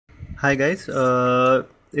Hi guys,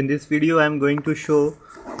 in this video I'm going to show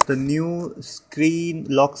the new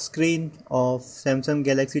lock screen of Samsung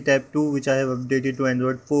Galaxy Tab 2, which I have updated to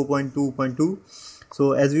Android 4.2.2.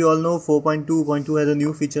 So as we all know, 4.2.2 has a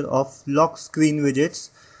new feature of lock screen widgets.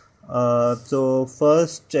 So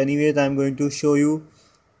first anyways, I'm going to show you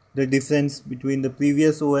the difference between the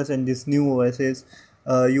previous OS and this new OS is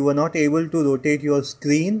you were not able to rotate your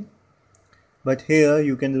screen, but here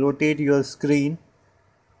you can rotate your screen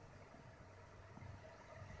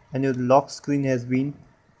and your lock screen has been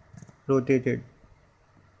rotated.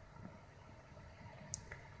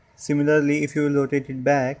 Similarly, if you will rotate it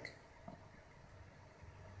back,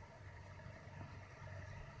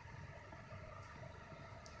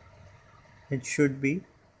 it should be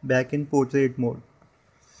back in portrait mode.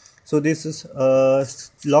 So this is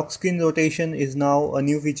lock screen rotation is now a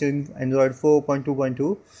new feature in Android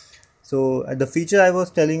 4.2.2. So the feature I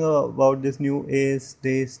was telling you about this new is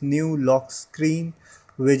this new lock screen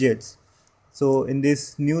widgets. So in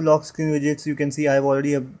this new lock screen widgets, you can see I have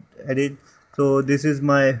already added. So this is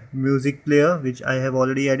my music player, which I have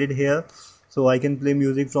already added here. So I can play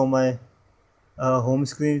music from my home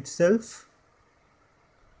screen itself,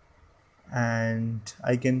 and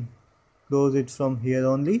I can close it from here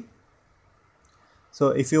only. So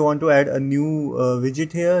if you want to add a new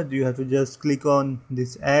widget here, you have to just click on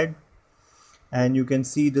this add, and you can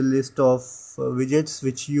see the list of widgets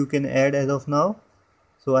which you can add as of now.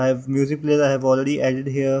 So I have music player, I have already added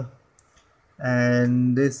here,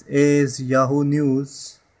 and this is Yahoo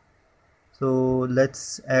News. So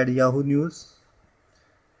let's add Yahoo News.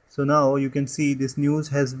 So now you can see this news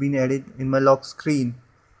has been added in my lock screen.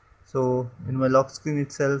 So in my lock screen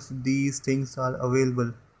itself, these things are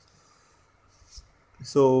available.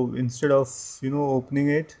 So instead of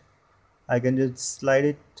opening it, I can just slide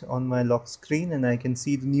it on my lock screen and I can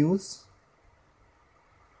see the news.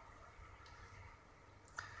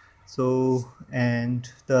 So, and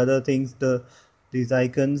the other things, these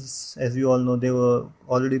icons, as you all know, they were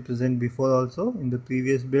already present before also in the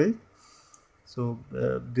previous build. So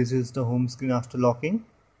this is the home screen after locking,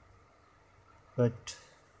 but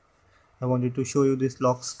I wanted to show you this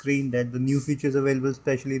lock screen, that the new features available,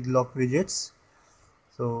 especially the lock widgets.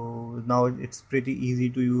 So now it's pretty easy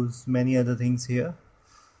to use many other things here.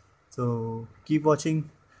 So keep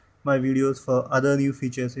watching my videos for other new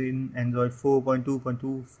features in Android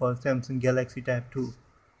 4.2.2 for Samsung Galaxy Tab 2.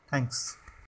 Thanks.